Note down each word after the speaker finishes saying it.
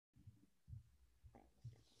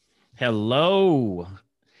Hello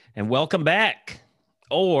and welcome back,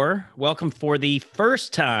 or welcome for the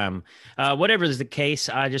first time. Whatever is the case,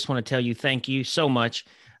 I just want to tell you thank you so much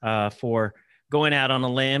for going out on a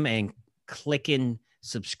limb and clicking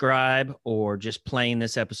subscribe or just playing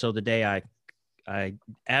this episode today. I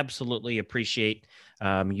absolutely appreciate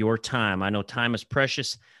your time. I know time is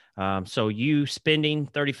precious. So you spending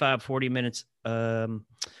 35, 40 minutes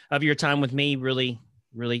of your time with me really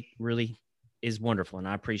is wonderful. And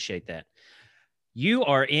I appreciate that. You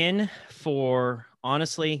are in for,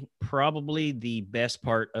 honestly, probably the best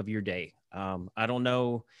part of your day. I don't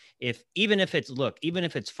know even if it's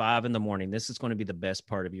 5 a.m, this is going to be the best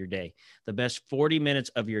part of your day, the best 40 minutes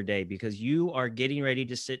of your day, because you are getting ready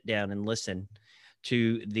to sit down and listen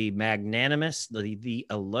to the magnanimous, the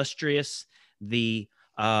illustrious, the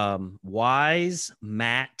wise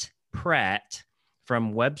Matt Pratt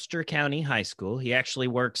from Webster County High School. He actually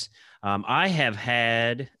works. I have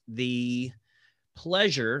had the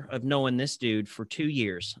pleasure of knowing this dude for 2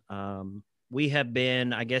 years. We have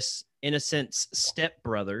been, I guess, in a sense, step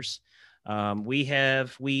brothers. We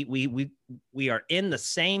are in the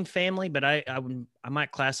same family, but I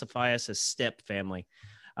might classify us as step family,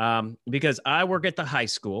 because I work at the high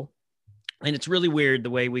school, and it's really weird the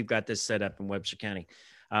way we've got this set up in Webster County.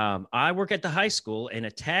 I work at the high school, and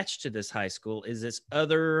attached to this high school is this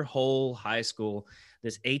other whole high school,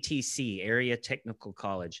 this ATC, Area Technical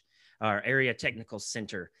College, or Area Technical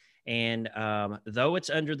Center. And though it's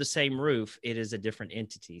under the same roof, it is a different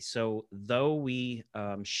entity. So though we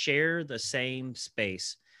share the same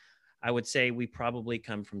space, I would say we probably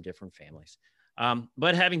come from different families.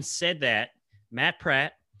 But having said that, Matt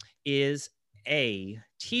Pratt is a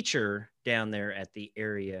teacher down there at the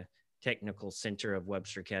Area Technical Center of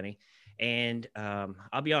Webster County. And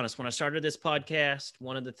I'll be honest, when I started this podcast,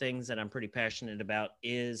 one of the things that I'm pretty passionate about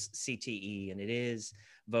is CTE, and it is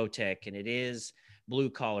VOTEC, and it is blue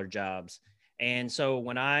collar jobs. And so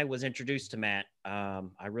when I was introduced to Matt,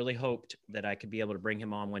 I really hoped that I could be able to bring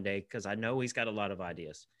him on one day, because I know he's got a lot of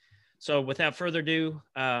ideas. So without further ado,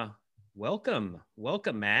 welcome,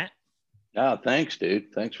 Matt. Oh, thanks,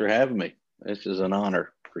 dude. Thanks for having me. This is an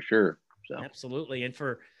honor for sure. So Absolutely. And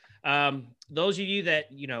for those of you that,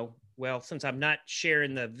 well, since I'm not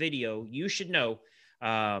sharing the video, you should know,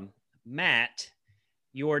 Matt,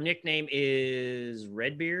 your nickname is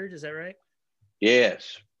Redbeard. Is that right?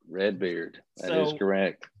 yes, Redbeard. That is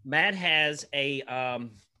correct. Matt has I'm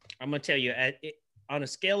going to tell you, on a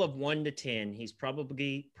scale of 1 to 10, he's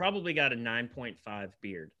probably got a 9.5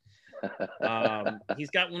 beard. He's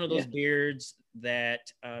got one of those beards that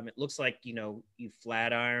it looks like, you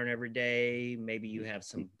flat iron every day. Maybe you have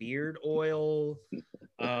some beard oil.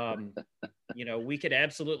 We could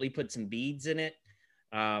absolutely put some beads in it.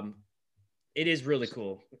 It is really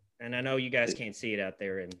cool. And I know you guys can't see it out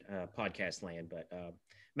there in podcast land, but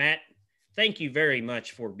Matt, thank you very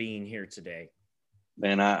much for being here today.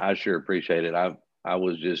 Man, I sure appreciate it. I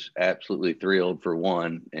was just absolutely thrilled, for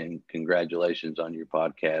one, and congratulations on your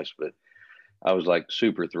podcast. But I was like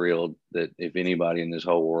super thrilled that if anybody in this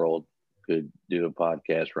whole world could do a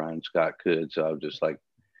podcast, Ryan Scott could. So I was just like,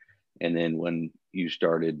 and then when you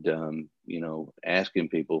started, asking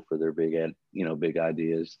people for their big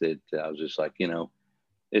ideas, that I was just like,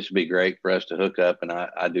 this would be great for us to hook up. And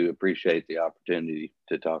I do appreciate the opportunity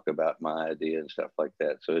to talk about my idea and stuff like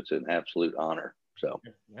that. So it's an absolute honor. So,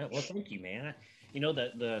 well, thank you, man.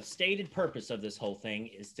 The stated purpose of this whole thing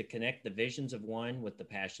is to connect the visions of one with the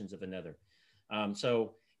passions of another.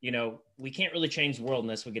 So, we can't really change the world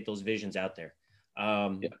unless we get those visions out there.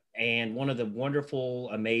 And one of the wonderful,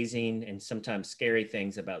 amazing, and sometimes scary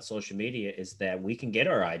things about social media is that we can get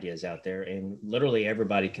our ideas out there and literally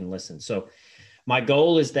everybody can listen. So my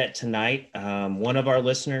goal is that tonight, one of our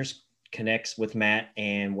listeners connects with Matt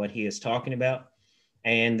and what he is talking about.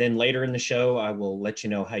 And then later in the show, I will let you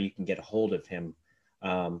know how you can get a hold of him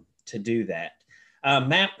to do that.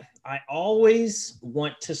 Matt, I always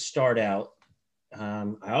start out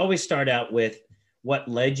with what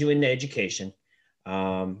led you into education,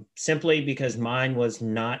 simply because mine was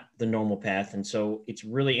not the normal path. And so it's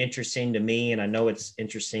really interesting to me, and I know it's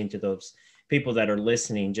interesting to those people that are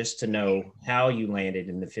listening, just to know how you landed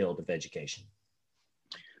in the field of education.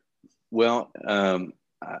 Well,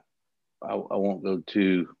 I won't go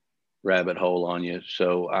too rabbit hole on you.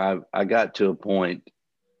 So I got to a point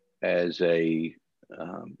as a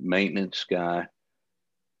maintenance guy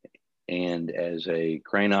and as a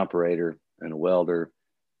crane operator and a welder,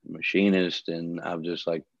 machinist. And I'm just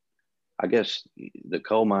like, I guess the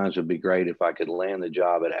coal mines would be great if I could land the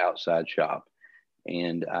job at outside shop.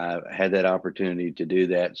 And I had that opportunity to do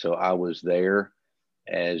that. So I was there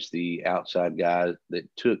as the outside guy that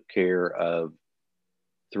took care of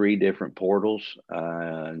 3 different portals.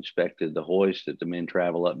 I inspected the hoist that the men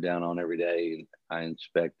travel up and down on every day. I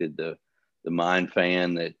inspected the mine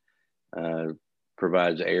fan that uh,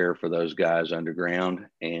 provides air for those guys underground.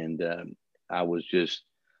 And I was just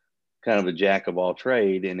kind of a jack of all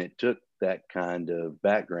trade. And it took that kind of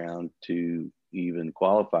background to even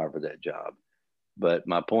qualify for that job. But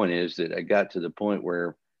my point is that I got to the point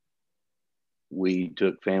where we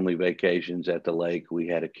took family vacations at the lake. We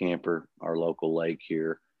had a camper, our local lake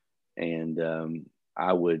here. And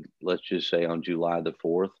I would, let's just say on July the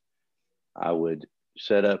 4th, I would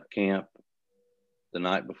set up camp the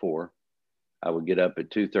night before. I would get up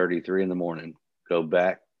at 2:33 in the morning, go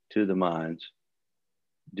back to the mines,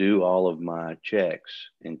 do all of my checks,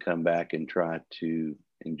 and come back and try to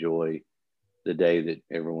enjoy the day that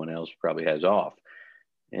everyone else probably has off.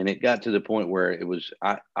 And it got to the point where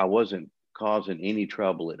I wasn't causing any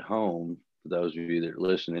trouble at home. For those of you that are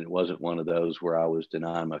listening, it wasn't one of those where I was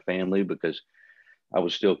denying my family, because I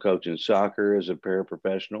was still coaching soccer as a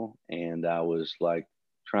paraprofessional, and I was like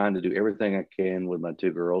trying to do everything I can with my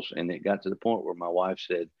 2 girls. And it got to the point where my wife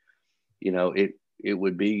said, it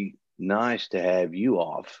would be nice to have you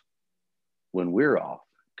off when we're off,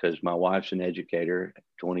 because my wife's an educator,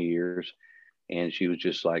 20 years. And she was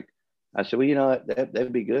just like, I said, well,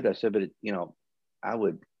 that'd be good. I said, but I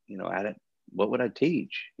would, what would I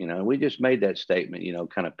teach? And we just made that statement,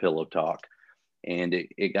 kind of pillow talk. And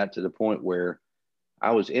it got to the point where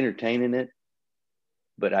I was entertaining it,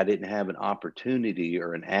 but I didn't have an opportunity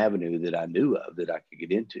or an avenue that I knew of that I could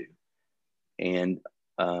get into. And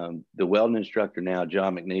the welding instructor now,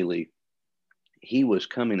 John McNeely, he was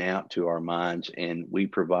coming out to our mines, and we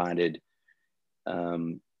provided,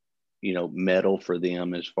 metal for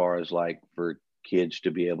them, as far as like for kids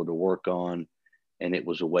to be able to work on. And it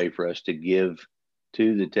was a way for us to give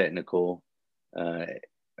to the technical,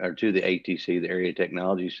 or to the ATC, the Area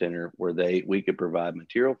Technology Center, where we could provide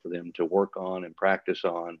material for them to work on and practice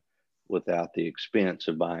on without the expense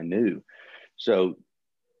of buying new. So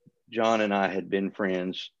John and I had been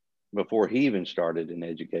friends before he even started in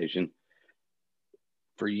education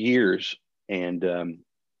for years. And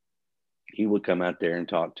he would come out there and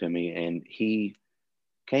talk to me. And he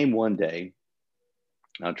came one day.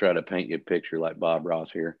 I'll try to paint you a picture like Bob Ross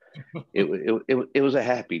here. It was a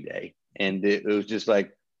happy day. And it was just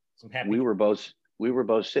like, we were both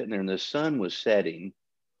sitting there, and the sun was setting.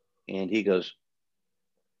 And he goes,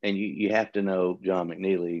 and you have to know John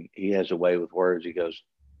McNeely, he has a way with words. He goes,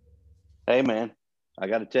 hey man, I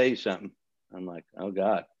got to tell you something. I'm like, oh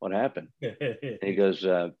God, what happened? He goes,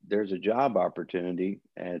 there's a job opportunity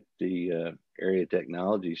at the Area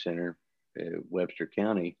Technology Center, Webster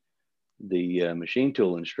County. The machine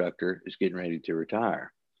tool instructor is getting ready to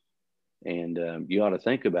retire, and you ought to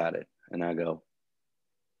think about it. And I go,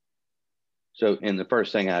 so, and the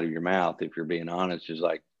first thing out of your mouth, if you're being honest, is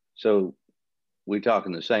like, so we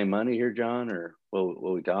talking the same money here, John, or what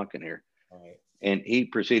are we talking here? Right. And he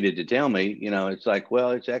proceeded to tell me, it's like,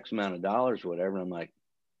 well, it's X amount of dollars or whatever. And I'm like,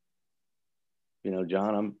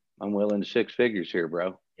 John, I'm well into 6 figures here,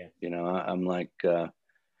 bro. Yeah. I'm like,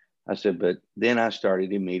 I said, but then I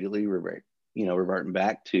started immediately reverting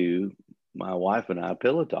back to my wife and I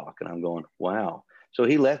pillow talk. And I'm going, wow. So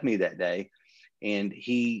he left me that day, and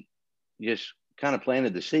he just kind of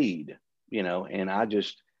planted the seed, and I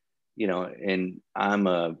just, and I'm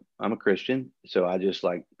a Christian. So I just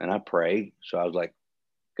and I pray. So I was like,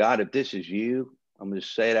 God, if this is you, I'm going to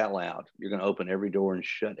say it out loud. You're going to open every door and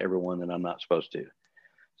shut every one that I'm not supposed to.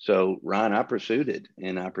 So Ryan, I pursued it,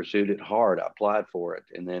 and I pursued it hard. I applied for it.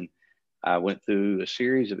 And then I went through a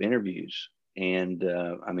series of interviews, and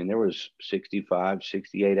there was 65,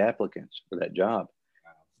 68 applicants for that job.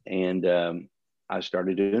 Wow. And I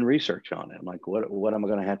started doing research on it. I'm like, what am I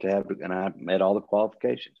going to have? And I met all the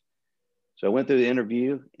qualifications. So I went through the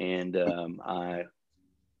interview, and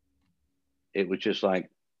it was just like,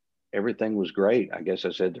 everything was great. I guess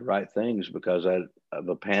I said the right things, because of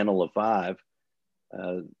a panel of 5,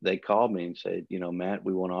 they called me and said, Matt,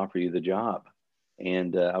 we want to offer you the job.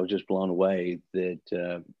 And I was just blown away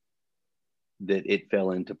that it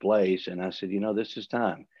fell into place. And I said, this is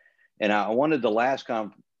time. And I wanted the last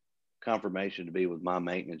confirmation to be with my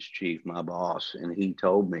maintenance chief, my boss. And he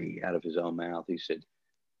told me out of his own mouth, he said,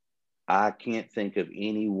 I can't think of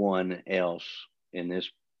anyone else in this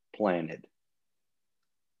planet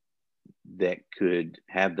that could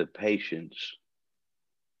have the patience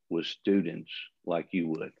with students like you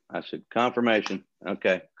would. I said, confirmation.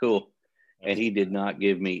 Okay, cool. And he did not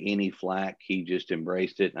give me any flack. He just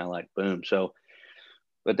embraced it. And I boom. So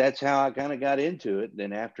but that's how I kind of got into it.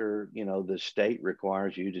 Then after, the state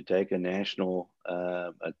requires you to take a national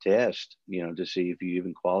a test, to see if you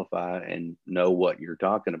even qualify and know what you're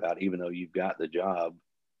talking about, even though you've got the job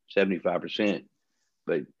 75%.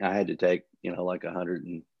 But I had to take, like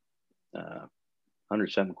 100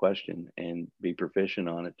 something question and be proficient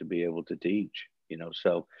on it to be able to teach,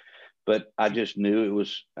 so, but I just I knew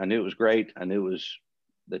it was great. I knew it was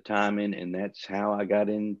the timing, and that's how I got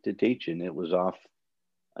into teaching. It was off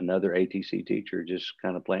another ATC teacher just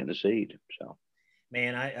kind of planting a seed. So,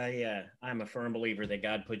 Man, I'm a firm believer that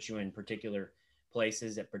God puts you in particular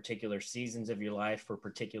places at particular seasons of your life for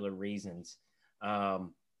particular reasons.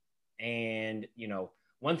 And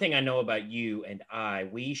one thing I know about you and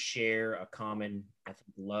we share a common, I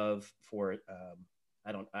think, love for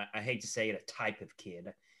I hate to say it, a type of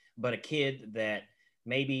kid, but a kid that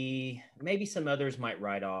maybe some others might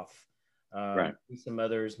write off. right. Some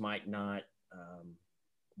others might not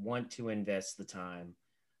want to invest the time.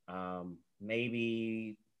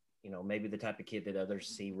 Maybe the type of kid that others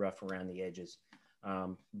see rough around the edges.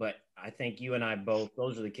 But I think you and I both,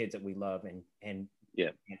 those are the kids that we love, and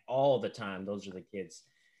yeah, and all the time, those are the kids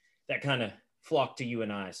that kind of flock to you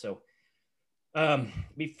and I. So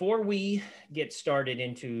before we get started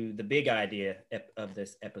into the big idea of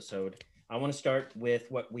this episode, I want to start with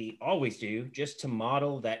what we always do, just to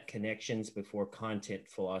model that connections before content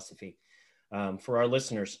philosophy for our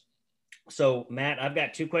listeners. So, Matt, I've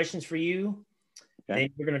got 2 questions for you. okay. Then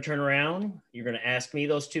you're going to turn around. You're going to ask me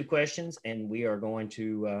those 2 questions, and we are going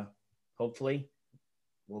to hopefully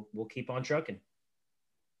we'll keep on trucking.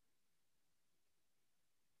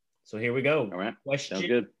 So here we go. All right. Sounds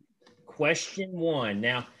good. Question 1.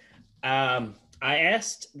 Now, I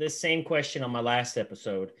asked the same question on my last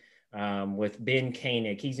episode with Ben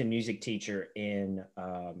Koenig. He's a music teacher in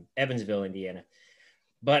Evansville, Indiana.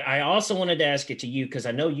 But I also wanted to ask it to you because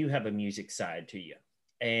I know you have a music side to you.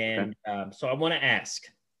 And so I want to ask,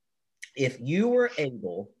 if you were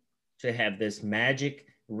able to have this magic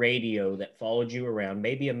radio that followed you around,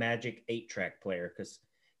 maybe a magic 8-track player, because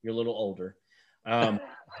you're a little older. Thank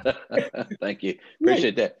you.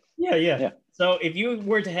 Appreciate that. Yeah. So if you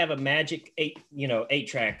were to have a magic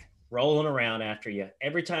 8-track rolling around after you,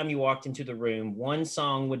 every time you walked into the room, one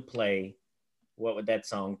song would play. What would that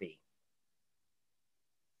song be?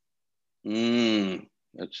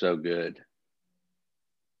 That's so good.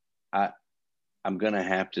 I'm gonna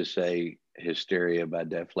have to say "Hysteria" by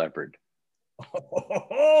Def Leppard.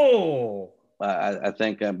 Oh, I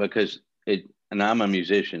think because and I'm a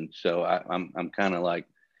musician, so I'm kind of like,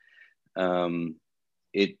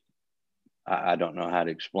 it. I don't know how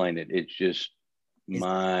to explain it. It's just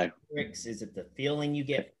is it the feeling you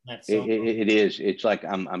get from that song? It is. It's like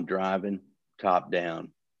I'm driving top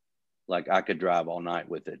down. Like I could drive all night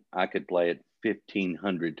with it. I could play it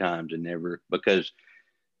 1,500 times and never, because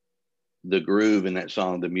the groove in that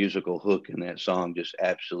song, the musical hook in that song just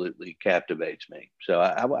absolutely captivates me. So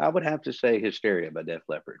I would have to say "Hysteria" by Def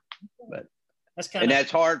Leppard. But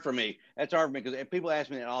that's hard for me. That's hard for me because people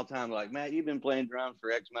ask me that all the time. Like, Matt, you've been playing drums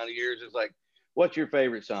for X amount of years. It's like, what's your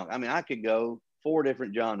favorite song? I mean, I could go 4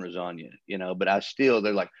 different genres on you, but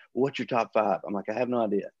they're like, what's your top 5? I'm like, I have no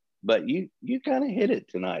idea. But you kind of hit it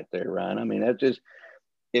tonight there, Ryan. I mean, that's just,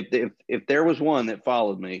 if there was one that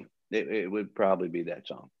followed me, it would probably be that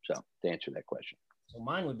song. So to answer that question. So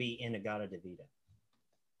mine would be "Inagata de Vida."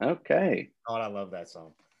 Okay. Oh, I love that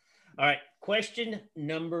song. All right. Question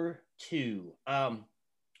number 2.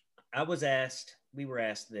 We were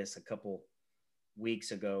asked this a couple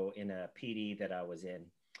weeks ago in a PD that I was in.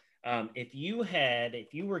 If you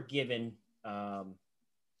were given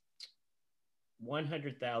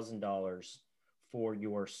 $100,000 for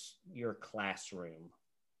your classroom,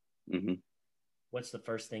 what's the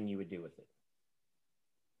first thing you would do with it?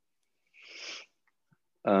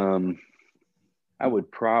 I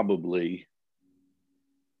would probably,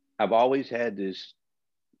 I've always had this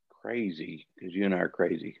crazy, because you and I are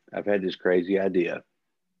crazy. I've had this crazy idea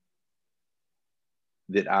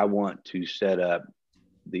that I want to set up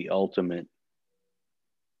the ultimate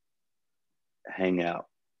hangout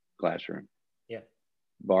classroom. Yeah.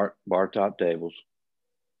 Bar top tables,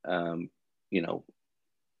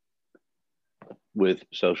 with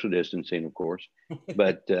social distancing, of course,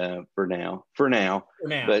 but for now,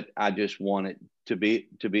 but I just want it to be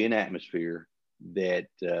an atmosphere that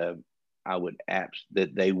that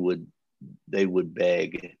they would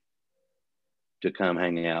beg to come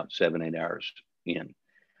hang out 7-8 hours in.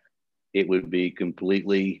 It would be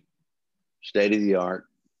completely state of the art.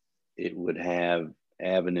 It would have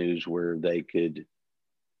avenues where they could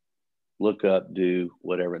look up, do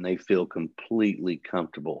whatever, and they feel completely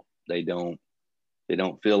comfortable. They don't They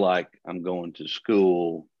don't feel like I'm going to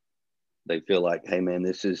school. They feel like, hey man,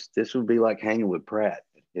 this would be like hanging with Pratt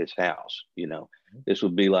at his house. This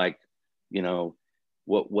would be like, you know,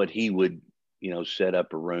 what he would, set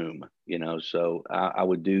up a room. So I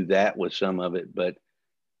would do that with some of it,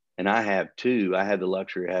 and I have two. I have the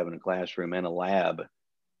luxury of having a classroom and a lab,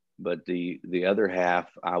 but the other half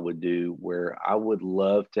I would do where I would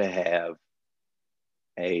love to have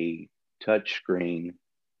a touch screen,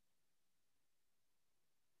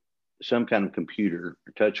 some kind of computer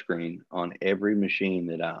or touch screen on every machine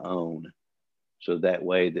that I own. So that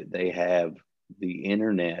way that they have the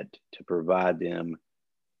internet to provide them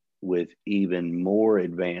with even more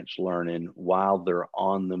advanced learning while they're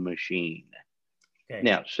on the machine. Okay.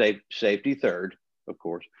 Now, safety third, of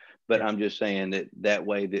course, but Sure. I'm just saying that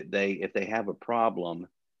way that if they have a problem,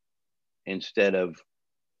 instead of,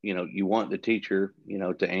 you want the teacher,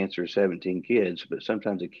 to answer 17 kids, but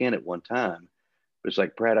sometimes they can't at one time. But it's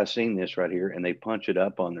like, Pratt, I've seen this right here, and they punch it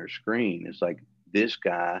up on their screen. It's like, this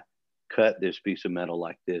guy cut this piece of metal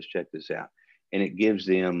like this. Check this out. And it gives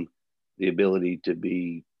them the ability to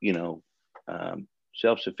be,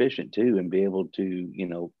 self-sufficient too, and be able to,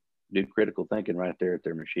 do critical thinking right there at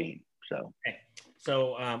their machine. So, Okay.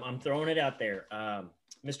 So I'm throwing it out there.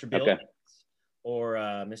 Mr. Bill okay. Gates or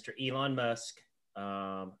Mr. Elon Musk,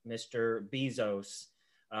 Mr. Bezos,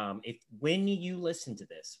 if when you listen to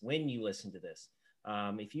this,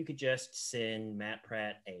 if you could just send Matt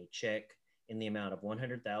Pratt a check in the amount of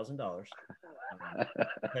 $100,000,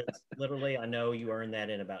 because literally I know you earned that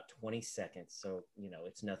in about 20 seconds, so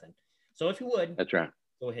it's nothing. So if you would, That's right.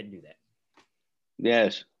 go ahead and do that.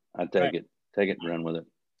 Yes, I take Right. it. Take it and run with it.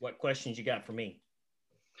 What questions you got for me?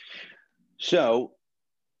 So,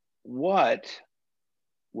 what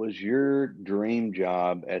was your dream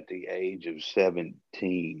job at the age of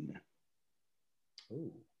 17?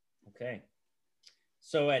 Ooh, okay.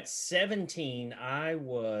 So at 17, I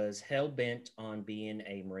was hell bent on being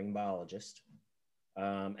a marine biologist.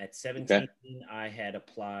 At 17, Okay. I had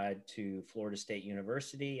applied to Florida State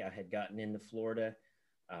University. I had gotten into Florida.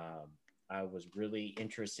 Um, I was really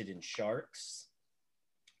interested in sharks,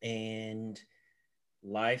 and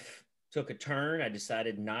life took a turn. I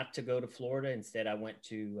decided not to go to Florida. Instead, I went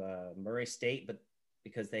to Murray State, but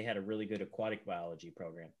because they had a really good aquatic biology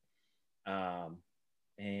program. Um,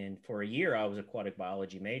 and for a year, I was aquatic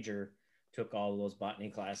biology major, took all of those botany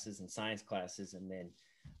classes and science classes, and then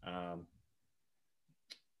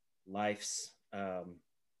life's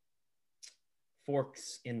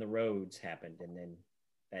forks in the roads happened, and then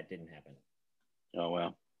that didn't happen. Oh,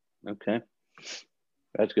 wow. Okay.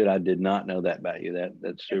 That's good. I did not know that about you.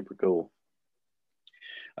 That's super cool.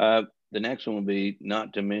 The next one will be,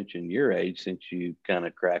 not to mention your age, since you kind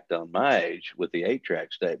of cracked on my age with the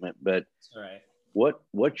 8-track statement, but All right.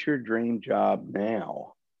 what's your dream job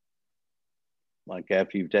now? Like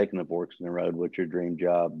after you've taken the forks in the road, what's your dream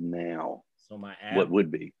job now? So What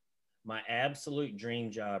would be? my absolute dream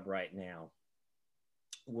job right now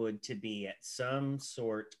would to be at some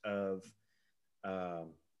sort of um,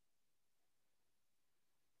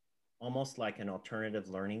 almost like an alternative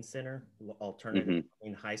learning center, alternative Mm-hmm.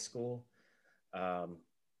 in high school, um,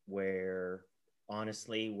 where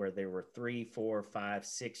honestly, where there were 3, 4, 5,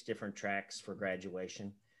 6 different tracks for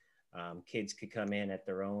graduation. Kids could come in at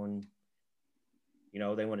their own,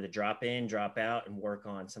 they wanted to drop in, drop out, and work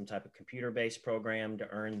on some type of computer-based program to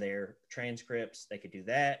earn their transcripts. They could do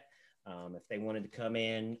that. If they wanted to come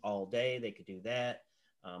in all day, they could do that.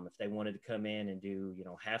 If they wanted to come in and do,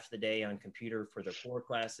 half the day on computer for their core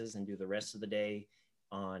classes and do the rest of the day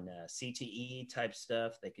on CTE type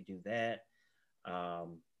stuff, they could do that.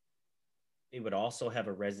 It would also have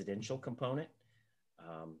a residential component.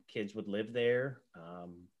 Kids would live there.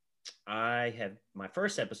 I have my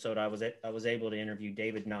first episode. I was able to interview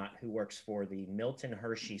David Knott, who works for the Milton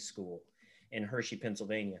Hershey School in Hershey,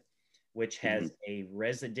 Pennsylvania, which has a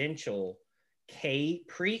residential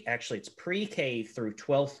it's pre-K through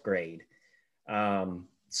 12th grade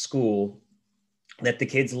school that the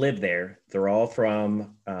kids live there. They're all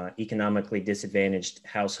from economically disadvantaged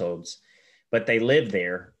households, but they live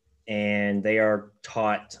there and they are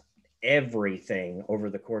taught everything over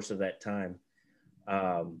the course of that time.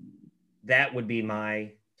 That would be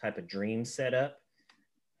my type of dream setup.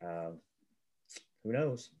 Who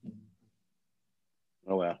knows?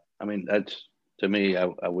 Oh, wow. I mean, that's, to me,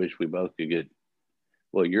 I wish we both could get,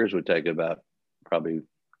 well, yours would take about probably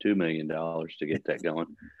 $2 million to get that going.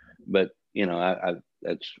 But,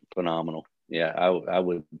 that's phenomenal. Yeah, I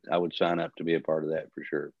would sign up to be a part of that for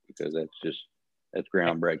sure, because that's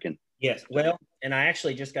groundbreaking. Yes. Well, and I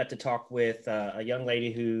actually just got to talk with a young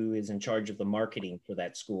lady who is in charge of the marketing for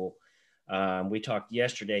that school. We talked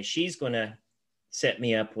yesterday. She's going to set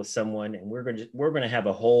me up with someone, and we're going to have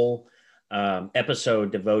a whole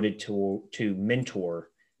episode devoted to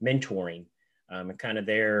mentoring, and kind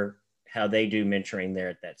of how they do mentoring there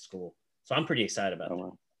at that school. So I'm pretty excited about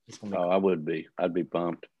that. It's gonna be cool. I would be. I'd be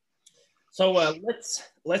pumped. So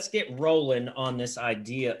let's get rolling on this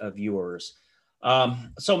idea of yours.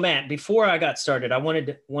 So Matt, before I got started, I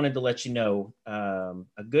wanted to let you know,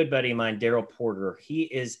 a good buddy of mine, Daryl Porter, he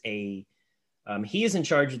is in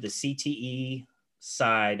charge of the CTE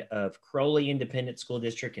side of Crowley Independent School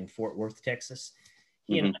District in Fort Worth, Texas.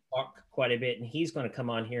 He and I talk quite a bit, and he's going to come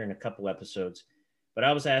on here in a couple episodes. But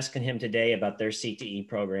I was asking him today about their CTE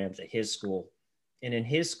programs at his school. And in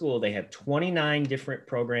his school, they have 29 different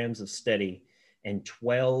programs of study and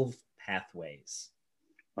 12 pathways.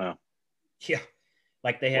 Wow. Yeah.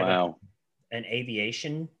 Like they have an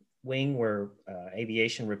aviation wing where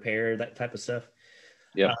aviation repair, that type of stuff.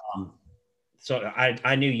 Yeah. So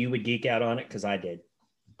I knew you would geek out on it because I did.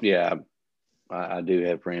 Yeah. I do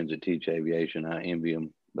have friends that teach aviation. I envy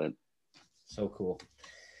them, but. So cool.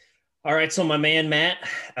 All right. So my man, Matt,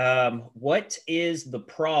 what is the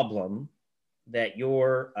problem that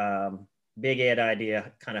your Big Ed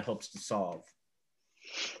idea kind of hopes to solve?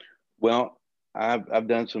 Well, I've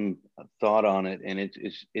done some thought on it, and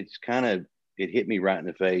it's kind of, it hit me right in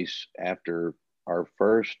the face after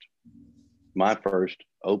my first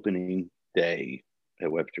opening day at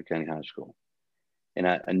Webster County High School. And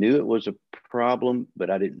I knew it was a problem, but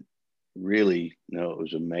I didn't really know it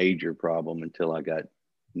was a major problem until I got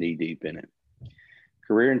knee deep in it.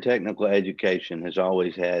 Career and technical education has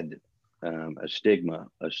always had a stigma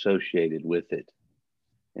associated with it.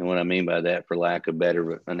 And what I mean by that, for lack of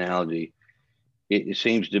better analogy, it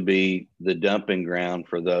seems to be the dumping ground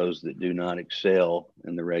for those that do not excel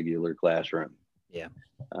in the regular classroom. Yeah.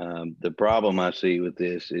 The problem I see with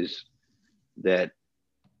this is that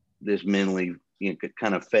this mentally,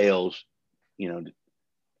 kind of fails,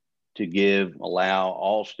 to allow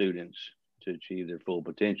all students to achieve their full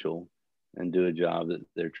potential and do a job that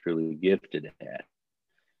they're truly gifted at.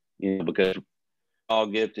 Because we're all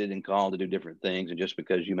gifted and called to do different things. And just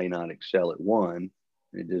because you may not excel at one,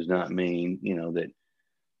 it does not mean, that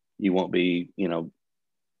you won't be,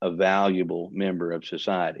 a valuable member of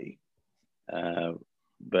society.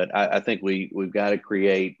 But I think we've got to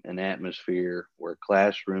create an atmosphere where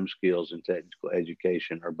classroom skills and technical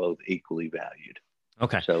education are both equally valued.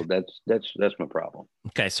 Okay. So that's my problem.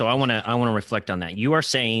 Okay. So I want to reflect on that. You are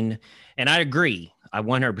saying, and I agree, I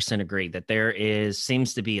 100% agree that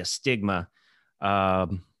seems to be a stigma.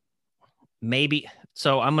 Maybe,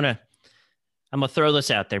 so I'm going to throw this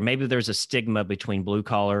out there. Maybe there's a stigma between blue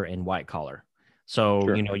collar and white collar. So,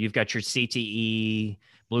 Sure. You've got your CTE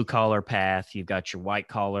blue collar path, you've got your white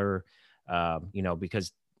collar,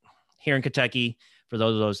 because here in Kentucky, for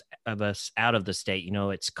those of us out of the state,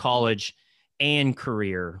 it's college and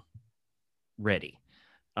career ready,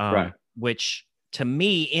 right. Which to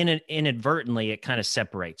me, inadvertently, it kind of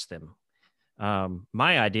separates them.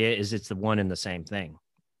 My idea is it's the one and the same thing,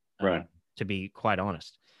 right? To be quite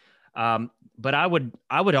honest. But I would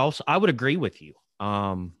agree with you.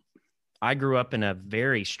 I grew up in a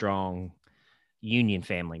very strong union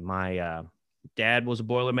family. My dad was a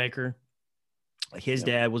Boilermaker. His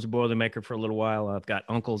dad was a Boilermaker for a little while. I've got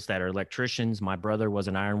uncles that are electricians. My brother was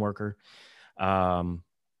an ironworker.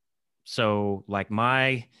 So like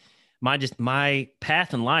my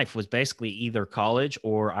path in life was basically either college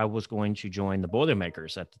or I was going to join the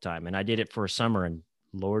Boilermakers at the time. And I did it for a summer, and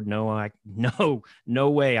Lord, no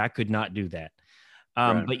way I could not do that.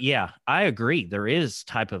 Right. But yeah, I agree. There is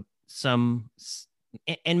type of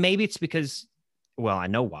and maybe it's because, well, I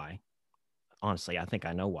know why. Honestly, I think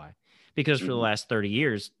I know why. Because for the last 30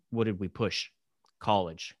 years, what did we push?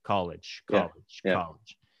 College.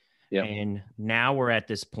 Yeah. And now we're at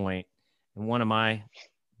this point, and one of my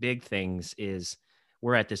big things is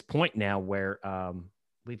we're at this point now where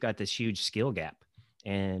we've got this huge skill gap,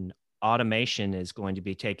 and automation is going to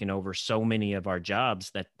be taking over so many of our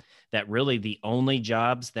jobs that really the only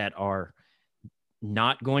jobs that are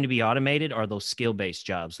not going to be automated are those skill-based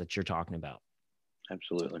jobs that you're talking about.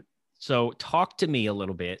 Absolutely. So talk to me a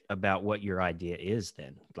little bit about what your idea is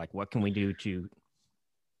then. Like, what can we do to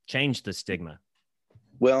change the stigma?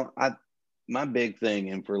 Well, my big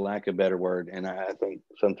thing, and for lack of a better word, and I think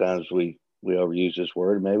sometimes we overuse this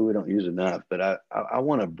word, maybe we don't use it enough, but I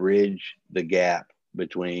want to bridge the gap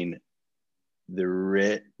between the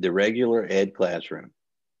regular ed classroom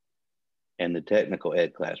and the technical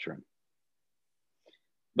ed classroom.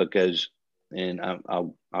 Because, and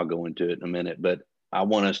I'll go into it in a minute, but I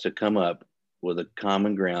want us to come up with a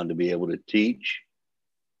common ground to be able to teach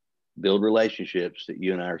build relationships that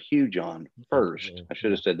you and I are huge on first. Absolutely. I should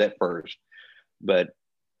Yeah. have said that first, but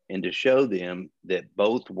and to show them that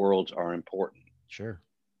both worlds are important. Sure.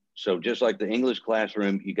 So just like the English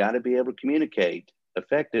classroom, you got to be able to communicate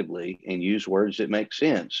effectively and use words that make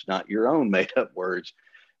sense, not your own made up words.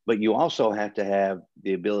 But you also have to have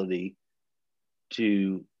the ability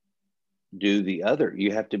to do the other.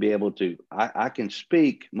 You have to be able to, I can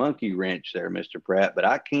speak monkey wrench there, Mr. Pratt, but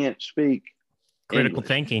I can't speak English.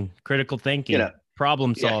 Critical You know, thinking,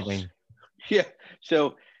 problem yes. solving. Yeah.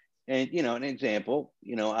 So, and, an example,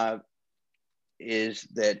 is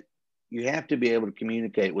that you have to be able to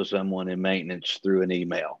communicate with someone in maintenance through an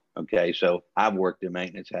email. Okay. So I've worked in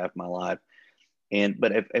maintenance half my life.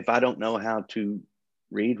 But if I don't know how to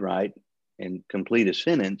read, write, and complete a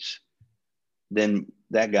sentence, then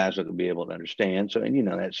that guy's not going to be able to understand. So, and you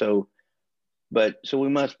know that. So we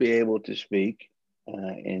must be able to speak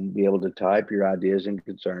and be able to type your ideas and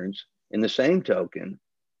concerns. In the same token,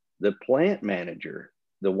 the plant manager,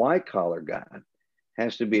 the white collar guy,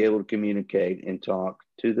 has to be able to communicate and talk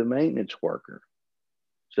to the maintenance worker.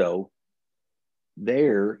 So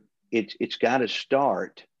there, it's got to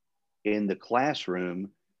start in the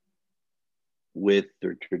classroom with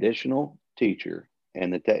the traditional teacher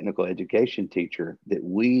and the technical education teacher, that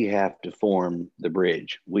we have to form the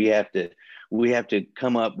bridge. We have to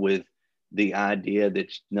come up with the idea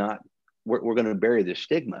that's not, we're going to bury the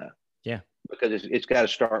stigma. Yeah. Because it's got to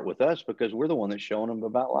start with us, because we're the one that's showing them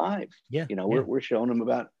about life. Yeah. We're showing them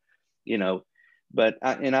about, you know, but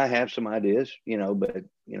I have some ideas, but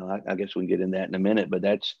I guess we can get in that in a minute. But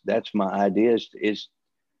that's my idea is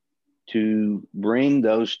to bring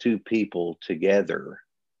those two people together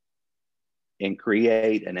and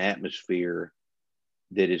create an atmosphere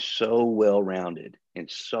that is so well-rounded and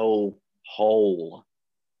so whole,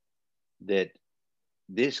 that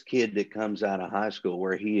this kid that comes out of high school,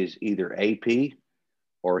 where he is either AP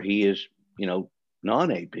or he is,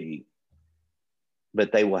 non-AP,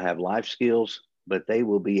 but they will have life skills, but they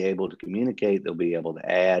will be able to communicate. They'll be able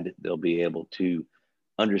to add, they'll be able to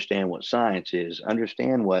understand what science is,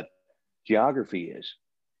 understand what geography is.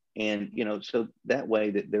 And, so that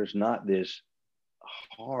way that there's not this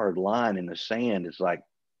hard line in the sand. It's like,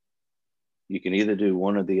 you can either do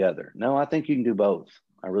one or the other. No, I think you can do both.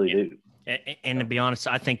 I really Yeah. do. And to be honest,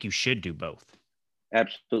 I think you should do both.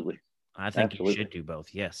 Absolutely. I think you Absolutely. should do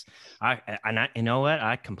both. Yes. You know what?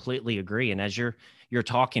 I completely agree. And as you're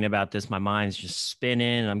talking about this, my mind's just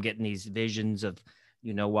spinning, and I'm getting these visions of,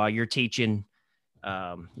 while you're teaching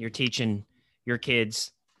your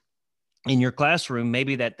kids in your classroom,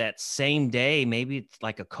 maybe that same day, maybe it's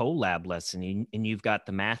like a collab lesson, and you've got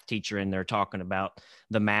the math teacher in there talking about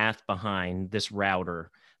the math behind this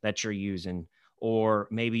router that you're using. Or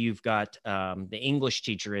maybe you've got the English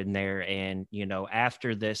teacher in there, and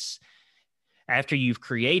after you've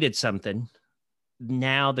created something,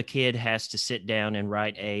 now the kid has to sit down and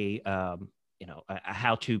write a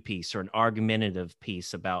how-to piece or an argumentative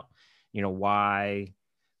piece about, why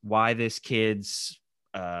this kid's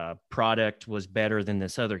product was better than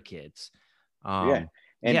this other kid's. Yeah.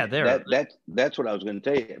 Yeah, And there. that's what I was going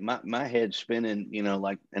to tell you. My head's spinning,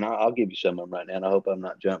 and I'll give you some of them right now. And I hope I'm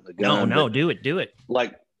not jumping the gun. No, But do it.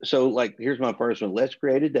 here's my first one. Let's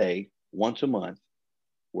create a day once a month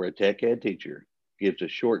where a tech ed teacher gives a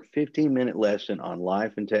short 15-minute lesson on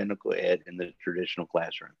life and technical ed in the traditional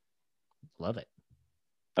classroom. Love it.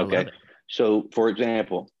 I Okay. love it. So, for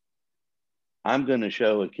example, I'm going to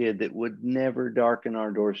show a kid that would never darken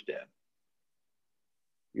our doorstep.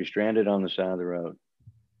 You're stranded on the side of the road.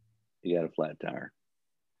 You got a flat tire.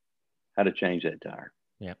 How to change that tire.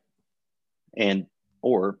 Yeah. And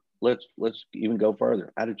or let's even go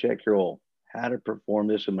further. How to check your oil. How to perform,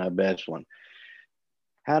 this is my best one.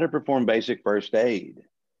 How to perform basic first aid.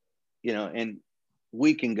 And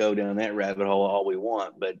we can go down that rabbit hole all we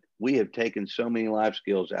want, but we have taken so many life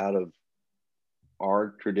skills out of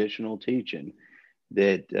our traditional teaching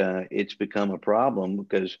that it's become a problem,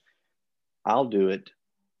 because I'll do it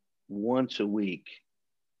once a week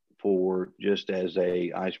for just as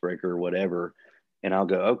a icebreaker or whatever. And I'll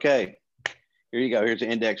go, okay, here you go. Here's the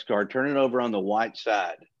index card. Turn it over on the white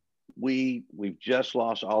side. We've just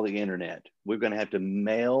lost all the internet. We're going to have to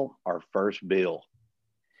mail our first bill.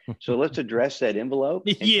 So let's address that envelope.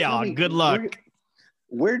 Yeah, good luck.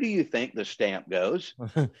 Where do you think the stamp goes?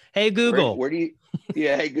 Hey, Google. Where do you?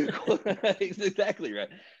 Yeah, hey, Google. Exactly right.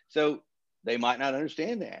 So they might not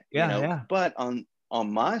understand that. Yeah. But on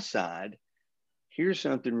my side, here's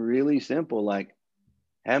something really simple. Like,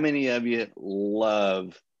 how many of you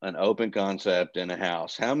love an open concept in a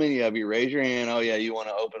house? How many of you, raise your hand? Oh yeah, you want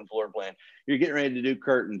an open floor plan. You're getting ready to do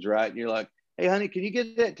curtains, right? And you're like, Hey, honey, can you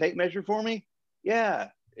get that tape measure for me? Yeah.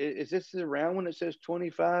 Is this the round one that says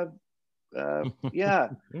 25? Yeah.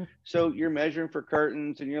 So you're measuring for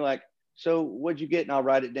curtains and you're like, so what'd you get? And I'll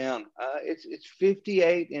write it down. It's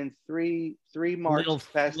 58 and three marks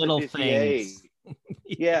past the little 58. things.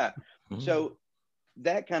 Yeah. So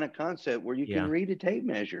that kind of concept where you can Yeah. read a tape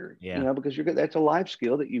measure, Yeah. because that's a life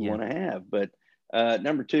skill that you Yeah. want to have. But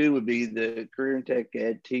number two would be the career and tech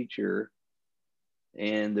ed teacher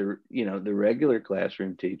and the regular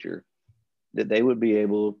classroom teacher, that they would be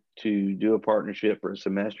able to do a partnership for a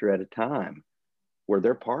semester at a time where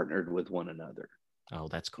they're partnered with one another. Oh,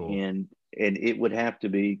 that's cool. And it would have to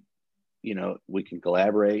be, we can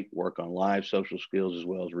collaborate, work on live social skills as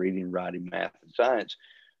well as reading, writing, math, and science.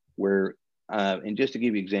 Where, and just to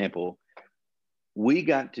give you an example, we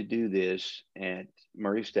got to do this at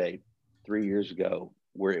Murray State 3 years ago,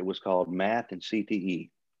 where it was called math and CTE.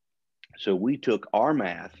 So we took our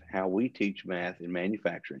math, how we teach math in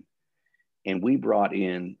manufacturing, and we brought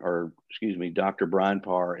in, or excuse me, Dr. Brian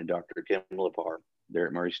Parr and Dr. Kim Lepar there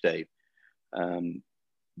at Murray State.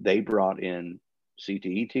 They brought in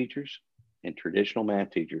CTE teachers and traditional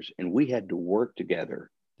math teachers, and we had to work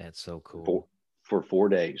together. That's so cool. For 4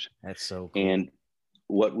 days. That's so cool. And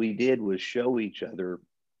what we did was show each other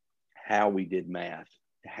how we did math,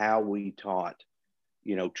 how we taught,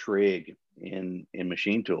 trig in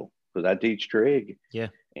machine tool, because I teach trig. Yeah.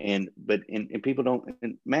 And people don't,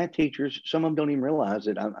 and math teachers, some of them don't even realize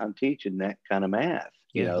that I'm teaching that kind of math.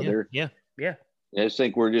 They're they just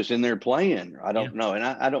think we're just in there playing. I don't know. And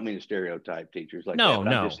I don't mean to stereotype teachers like that, but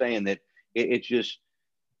I'm just saying that it's just,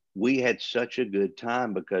 we had such a good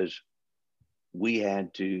time because we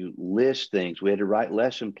had to list things. We had to write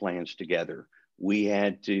lesson plans together. We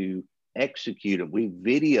had to execute them. We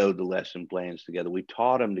videoed the lesson plans together. We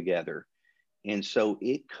taught them together. And so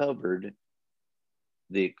it covered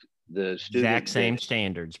the student. Exact same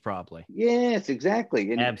standards, probably. Yes,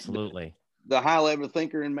 exactly. And absolutely. The high level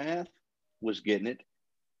thinker in math was getting it.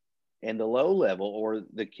 And the low level, or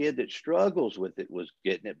the kid that struggles with it, was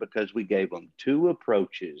getting it, because we gave them two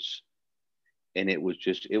approaches. And it was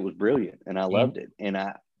brilliant. And I loved it. And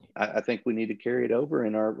I think we need to carry it over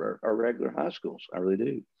in our regular high schools. I really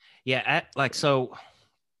do. Yeah. So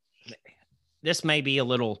this may be a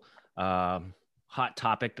little hot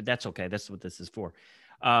topic, but that's okay. That's what this is for.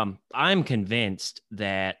 I'm convinced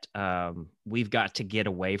that we've got to get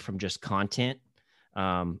away from just content,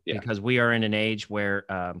 because we are in an age where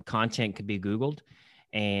content could be Googled.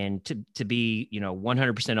 And to be,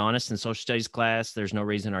 100% honest, in social studies class, there's no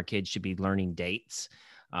reason our kids should be learning dates.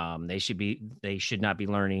 They should not be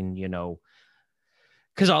learning,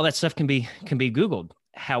 because all that stuff can be Googled.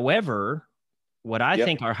 However, what I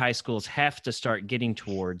think our high schools have to start getting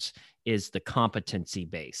towards is the competency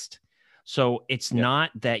based. So it's not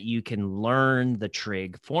that you can learn the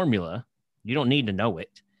trig formula. You don't need to know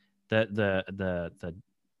it. The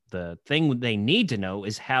thing they need to know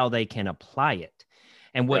is how they can apply it.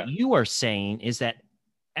 And what you are saying is that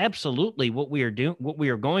absolutely what we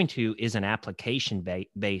are going to is an application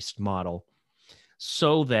based model,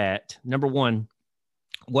 so that, number one,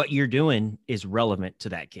 what you're doing is relevant to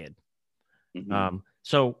that kid. Mm-hmm.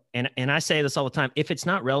 So I say this all the time: if it's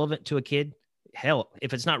not relevant to a kid, hell,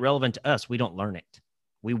 if it's not relevant to us, we don't learn it.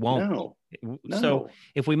 We won't. No. So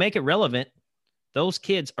if we make it relevant, those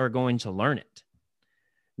kids are going to learn it.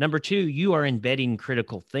 Number two, you are embedding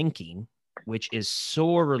critical thinking, which is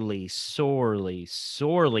sorely, sorely,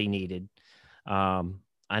 sorely needed.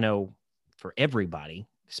 I know for everybody,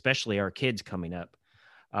 especially our kids coming up.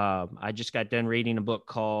 I just got done reading a book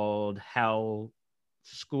called How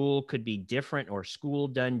School Could Be Different, or School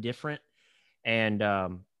Done Different. And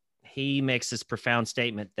he makes this profound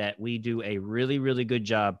statement that we do a really, really good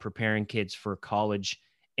job preparing kids for college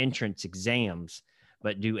entrance exams,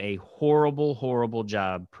 but do a horrible, horrible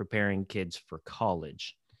job preparing kids for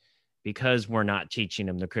college, because we're not teaching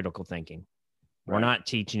them the critical thinking. We're not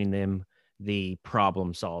teaching them the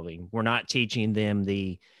problem solving. We're not teaching them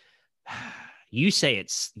you said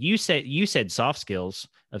soft skills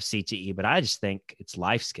of CTE, but I just think it's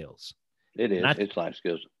life skills. It is. It's life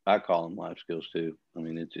skills. I call them life skills too. I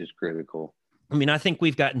mean, it's critical. I mean, I think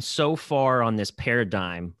we've gotten so far on this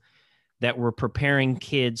paradigm that we're preparing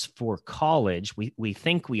kids for college. We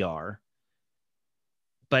think we are.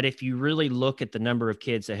 But if you really look at the number of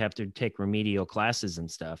kids that have to take remedial classes and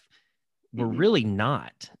stuff, we're really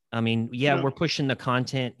not. I mean, we're pushing the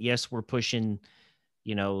content. Yes, we're pushing,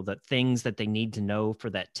 the things that they need to know for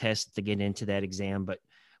that test to get into that exam. But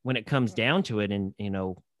when it comes down to it, and,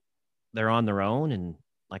 they're on their own, and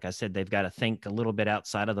like I said, they've got to think a little bit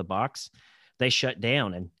outside of the box, they shut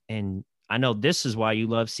down. And I know this is why you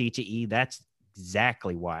love CTE.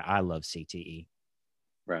 exactly why I love CTE.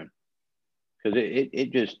 Right.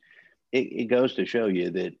 Because it goes to show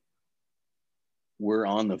you that we're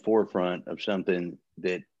on the forefront of something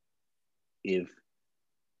that if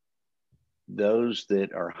those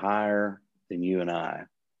that are higher than you and I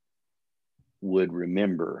would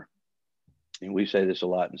remember, and we say this a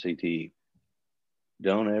lot in CTE,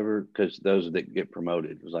 don't ever, because those that get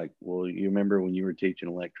promoted, it was like, well, you remember when you were teaching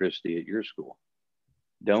electricity at your school?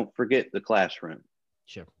 Don't forget the classroom.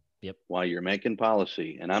 Sure. Yep. While you're making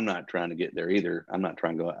policy, and I'm not trying to get there either. I'm not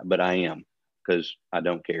trying to go, but I am because I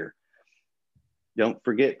don't care. Don't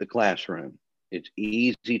forget the classroom. It's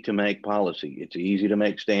easy to make policy. It's easy to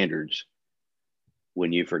make standards.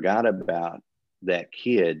 When you forgot about that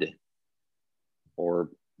kid or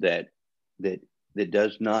that that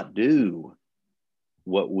does not do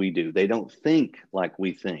what we do. They don't think like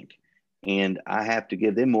we think. And I have to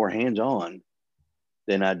give them more hands-on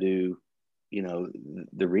than I do,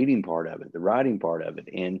 the reading part of it, the writing part of it.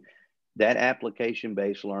 And that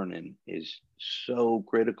application-based learning is so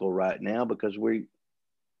critical right now because we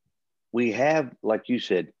have, like you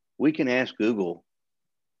said, we can ask Google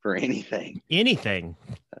for anything. Anything.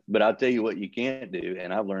 But I'll tell you what you can't do,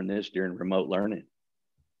 and I've learned this during remote learning.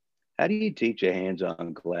 How do you teach a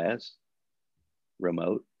hands-on class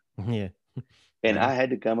remote? Yeah. And I had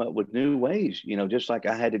to come up with new ways, just like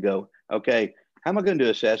I had to go, okay, how am I going to do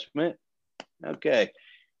assessment? Okay,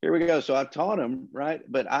 here we go. So I taught them, right?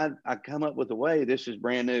 But I come up with a way. This is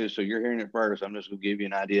brand new. So you're hearing it first. I'm just going to give you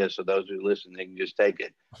an idea. So those who listen, they can just take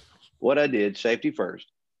it. What I did, safety first,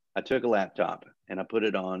 I took a laptop and I put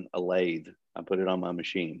it on a lathe. I put it on my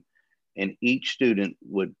machine. And each student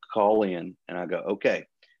would call in and I go, okay,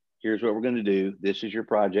 here's what we're going to do. This is your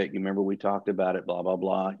project. You remember we talked about it, blah, blah,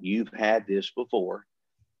 blah. You've had this before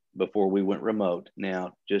we went remote.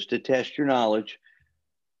 Now, just to test your knowledge,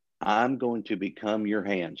 I'm going to become your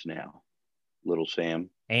hands now, little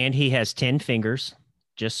Sam. And he has 10 fingers,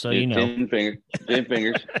 just so you know. 10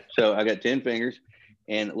 fingers. So I got 10 fingers.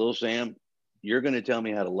 And little Sam, you're going to tell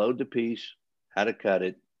me how to load the piece, how to cut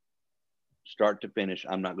it, start to finish.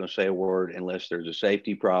 I'm not going to say a word unless there's a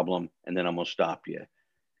safety problem, and then I'm going to stop you.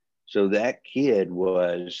 So that kid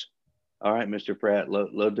was, all right, Mr. Pratt,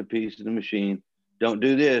 load the piece of the machine. Don't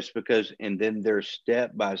do this because, and then they're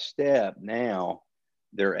step by step now,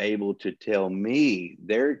 they're able to tell me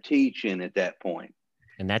they're teaching at that point.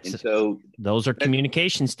 And so those are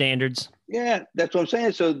communication standards. Yeah, that's what I'm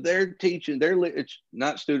saying. So they're teaching, it's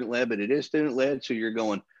not student led, but it is student led. So you're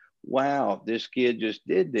going, wow, this kid just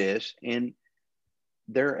did this. And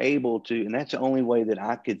they're able to, and that's the only way that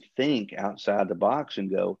I could think outside the box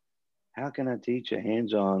and go, how can I teach a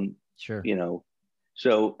hands-on, Sure.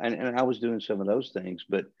 So, and I was doing some of those things,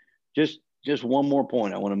 but just one more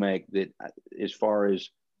point I want to make that as far as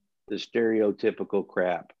the stereotypical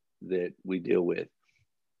crap that we deal with,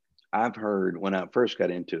 I've heard when I first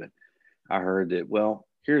got into it, I heard that, well,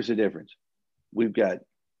 here's the difference. We've got,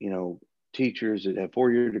 teachers that have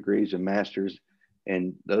 4-year degrees and masters,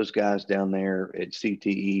 and those guys down there at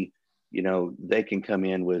CTE, they can come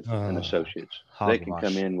in with an associate's. They can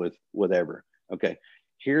come in with whatever. Okay.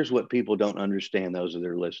 Here's what people don't understand, those that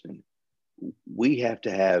are listening. We have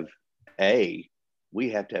to have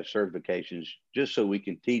certifications just so we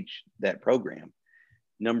can teach that program.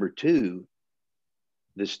 Number two,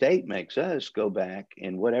 the state makes us go back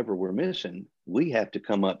and whatever we're missing, we have to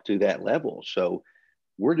come up to that level. So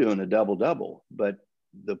we're doing a double. But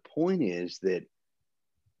the point is that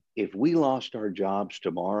if we lost our jobs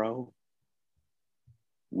tomorrow,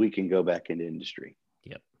 we can go back into industry.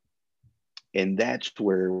 Yep. And that's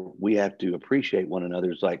where we have to appreciate one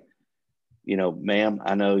another. It's like, ma'am,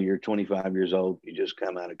 I know you're 25 years old. You just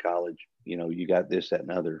come out of college. You got this, that,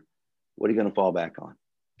 and other. What are you going to fall back on?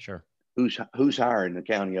 Sure. Who's hiring the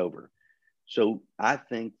county over? So I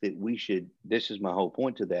think that we should, this is my whole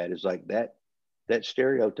point to that, is like that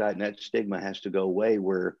stereotype and that stigma has to go away,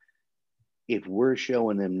 where if we're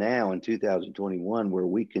showing them now in 2021 where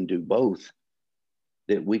we can do both,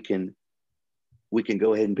 that we can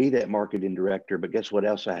go ahead and be that marketing director. But guess what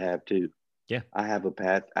else I have too? Yeah. I have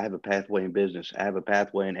a pathway in business. I have a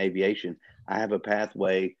pathway in aviation. I have a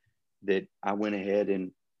pathway that I went ahead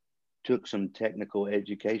and took some technical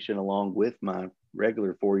education along with my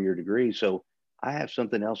regular 4-year degree. So I have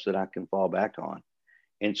something else that I can fall back on.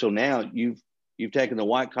 And so now you've taken the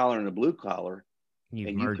white collar and the blue collar,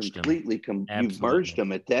 you've merged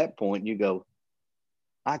them at that point. You go,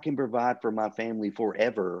 I can provide for my family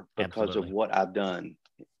forever because of what I've done.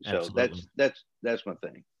 So that's my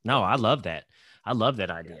thing. No, I love that. I love that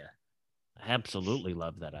idea. I absolutely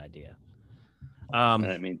love that idea. I Um,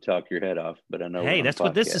 didn't mean to talk your head off, but I know we're hey, on a that's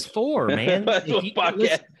what this is podcast. for, man. That's If what you podcast.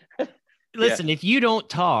 listen, Yeah, listen, if you don't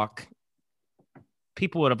talk,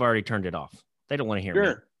 people would have already turned it off. They don't want to hear me.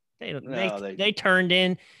 sure. They don't- No, they turned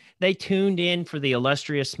in, they tuned in for the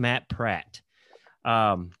illustrious Matt Pratt.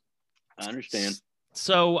 Um, I understand.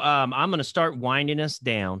 so I'm going to start winding us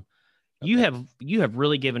down. Okay. You have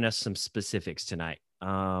really given us some specifics tonight,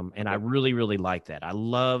 and I Okay. really like that. I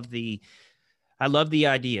love the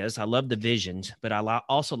ideas, I love the visions, but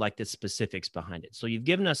also like the specifics behind it. So you've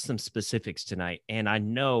given us some specifics tonight, and I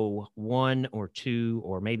know one or two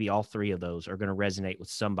or maybe all three of those are going to resonate with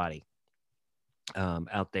somebody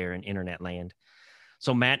out there in internet land.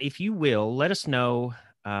 So Matt, if you will, let us know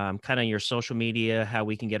kind of your social media, how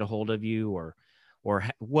we can get a hold of you, or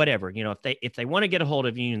whatever. You know, if they want to get a hold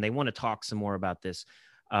of you and they want to talk some more about this,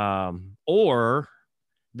 or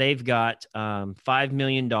they've got $5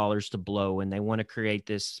 million to blow and they want to create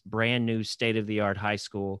this brand new state of the art high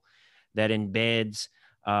school that embeds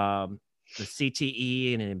the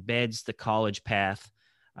CTE and it embeds the college path.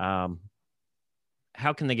 Um,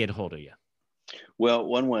 how can they get a hold of you? Well,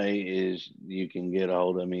 one way is you can get a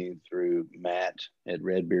hold of me through Matt at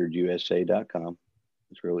redbeardusa.com.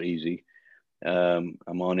 It's real easy. I'm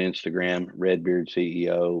on Instagram, Redbeard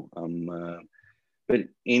CEO. But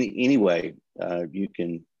anyway, you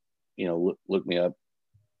can, look me up,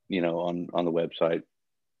 on the website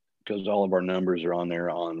because all of our numbers are on there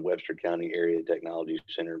on Webster County Area Technology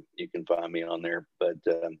Center. You can find me on there. But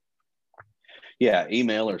yeah,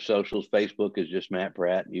 email or socials. Facebook is just Matt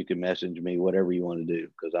Pratt. You can message me, whatever you want to do,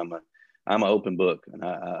 because I'm an open book and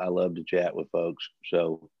I love to chat with folks.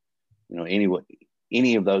 So, anyway,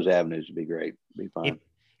 any of those avenues would be great. Be If fine.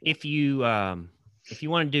 if you if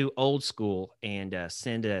you want to do old school and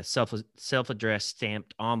send a self-addressed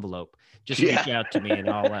stamped envelope, just reach Yeah. out to me and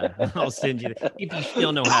I'll send you if you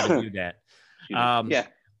still know how to do that. Excuse me. Um, Yeah.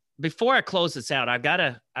 before I close this out, I've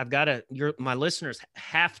gotta my listeners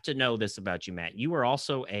have to know this about you, Matt. You were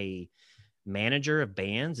also a manager of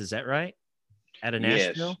bands, is that right? Out of Yes.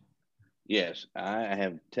 Nashville? Yes. I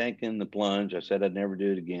have taken the plunge. I said I'd never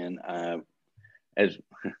do it again. As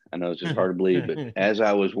I know this is hard to believe, but as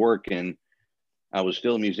I was working, I was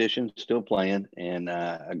still a musician, still playing, and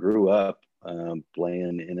I grew up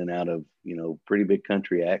playing in and out of pretty big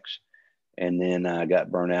country acts, and then I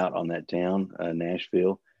got burnt out on that town,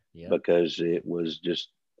 Nashville, Yep. because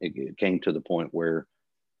it came to the point where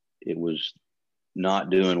it was not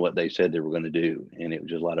doing what they said they were going to do, and it was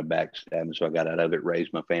just a lot of backstabbing. So I got out of it,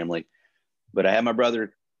 raised my family, but I had my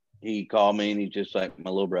brother. He called me and he's just like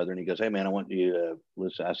my little brother, and he goes, "Hey man, I want you to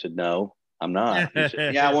listen." I said, "No, I'm not." He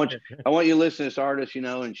said, "Yeah, I want you to listen to this artist,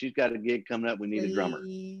 and she's got a gig coming up. We need a drummer."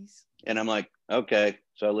 Please. And I'm like, "Okay."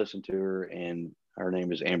 So I listened to her, and her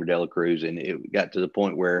name is Amber Dela Cruz, and it got to the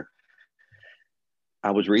point where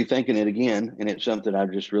I was rethinking it again, and it's something I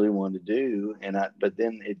just really wanted to do. But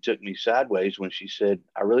then it took me sideways when she said,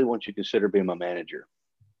 "I really want you to consider being my manager."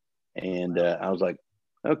 And Wow. I was like,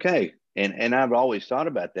 "Okay." And I've always thought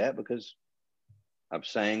about that because I've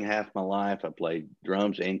sang half my life. I played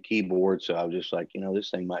drums and keyboard. So I was just like, this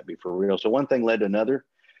thing might be for real. So one thing led to another.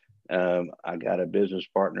 I got a business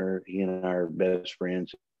partner. He and I are best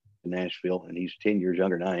friends in Nashville, and he's 10 years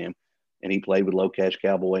younger than I am. And he played with Low Cash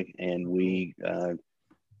Cowboy. And we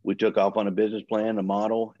took off on a business plan, a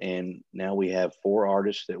model, and now we have 4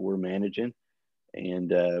 artists that we're managing.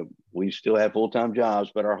 And we still have full time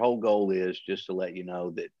jobs, but our whole goal is just to let you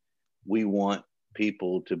know that we want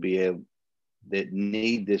people to be able that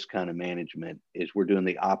need this kind of management is we're doing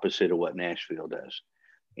the opposite of what Nashville does.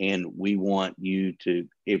 And we want you to,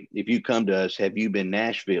 if you come to us, have you been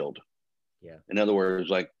Nashvilled? Yeah. In other words,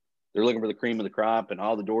 like they're looking for the cream of the crop and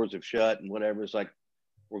all the doors have shut and whatever. It's like,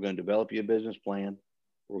 we're going to develop you a business plan.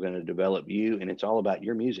 We're going to develop you. And it's all about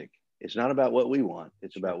your music. It's not about what we want.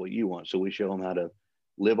 It's about what you want. So we show them how to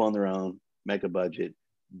live on their own, make a budget,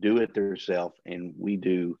 do it themselves. And we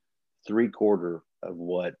do 3/4 of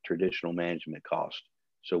what traditional management costs.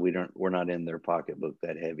 So we're not in their pocketbook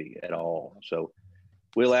that heavy at all. So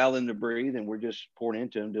we allow them to breathe and we're just pouring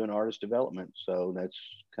into them doing artist development. So that's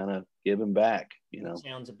kind of giving back. It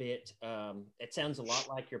sounds a bit it sounds a lot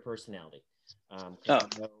like your personality. Because Oh,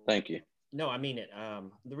 I know thank you. no, I mean it.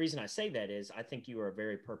 The reason I say that is I think you are a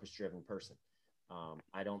very purpose-driven person.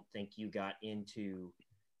 I don't think you got into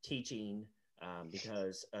teaching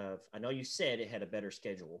because of, I know you said it had a better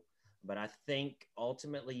schedule, but I think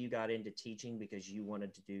ultimately you got into teaching because you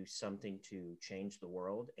wanted to do something to change the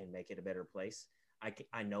world and make it a better place.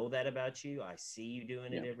 I know that about you. I see you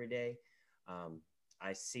doing it Yeah. every day.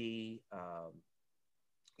 I see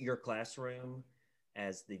your classroom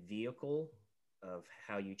as the vehicle of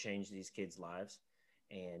how you change these kids' lives.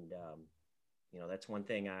 And, that's one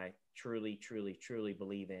thing I truly, truly, truly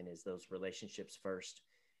believe in is those relationships first.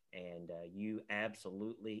 And you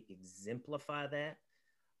absolutely exemplify that.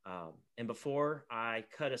 And before I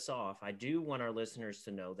cut us off, I do want our listeners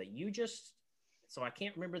to know that so I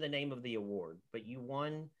can't remember the name of the award, but you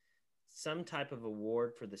won some type of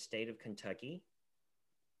award for the state of Kentucky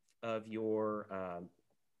of your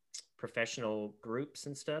professional groups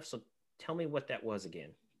and stuff. So tell me what that was again.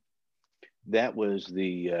 That was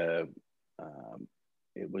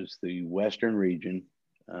it was the Western region.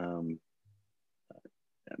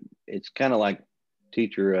 It's kind of like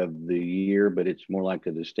teacher of the year, but it's more like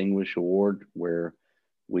a distinguished award where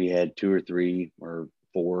we had 2 or 3 or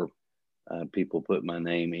 4 people put my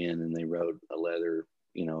name in, and they wrote a letter,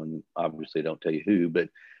 and obviously don't tell you who, but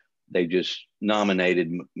they just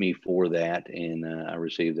nominated me for that, and I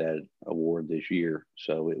received that award this year.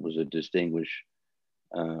 So it was a distinguished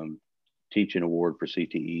teaching award for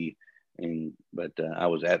CTE, but I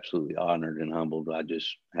was absolutely honored and humbled. I just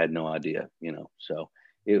had no idea, So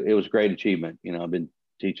it was a great achievement. I've been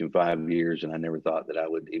teaching 5 years, and I never thought that I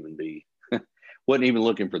would even be, wasn't even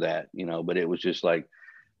looking for that, But it was just like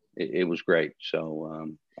it was great.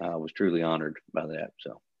 So I was truly honored by that.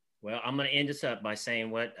 So. Well, I'm going to end this up by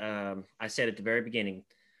saying what I said at the very beginning,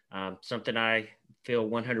 something I feel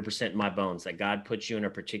 100% in my bones, that God puts you in a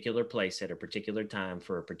particular place at a particular time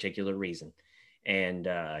for a particular reason. And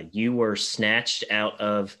you were snatched out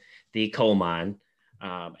of the coal mine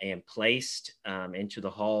and placed into the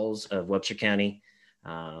halls of Webster County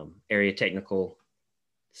Area Technical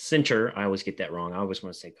Center. I always get that wrong. I always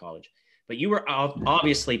want to say college. But you were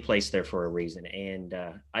obviously placed there for a reason. And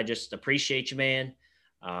I just appreciate you, man.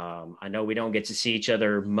 I know we don't get to see each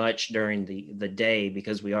other much during the day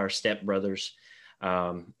because we are stepbrothers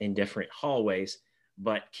in different hallways,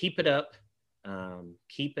 but keep it up.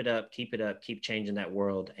 Keep it up, keep it up, keep changing that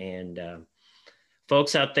world. And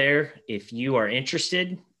folks out there, if you are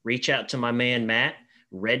interested, reach out to my man, Matt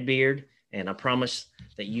Redbeard, and I promise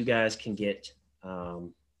that you guys can get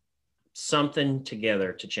something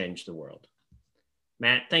together to change the world.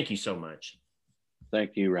 Matt, thank you so much.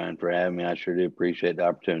 Thank you, Ryan, for having me. I sure do appreciate the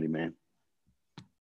opportunity, man.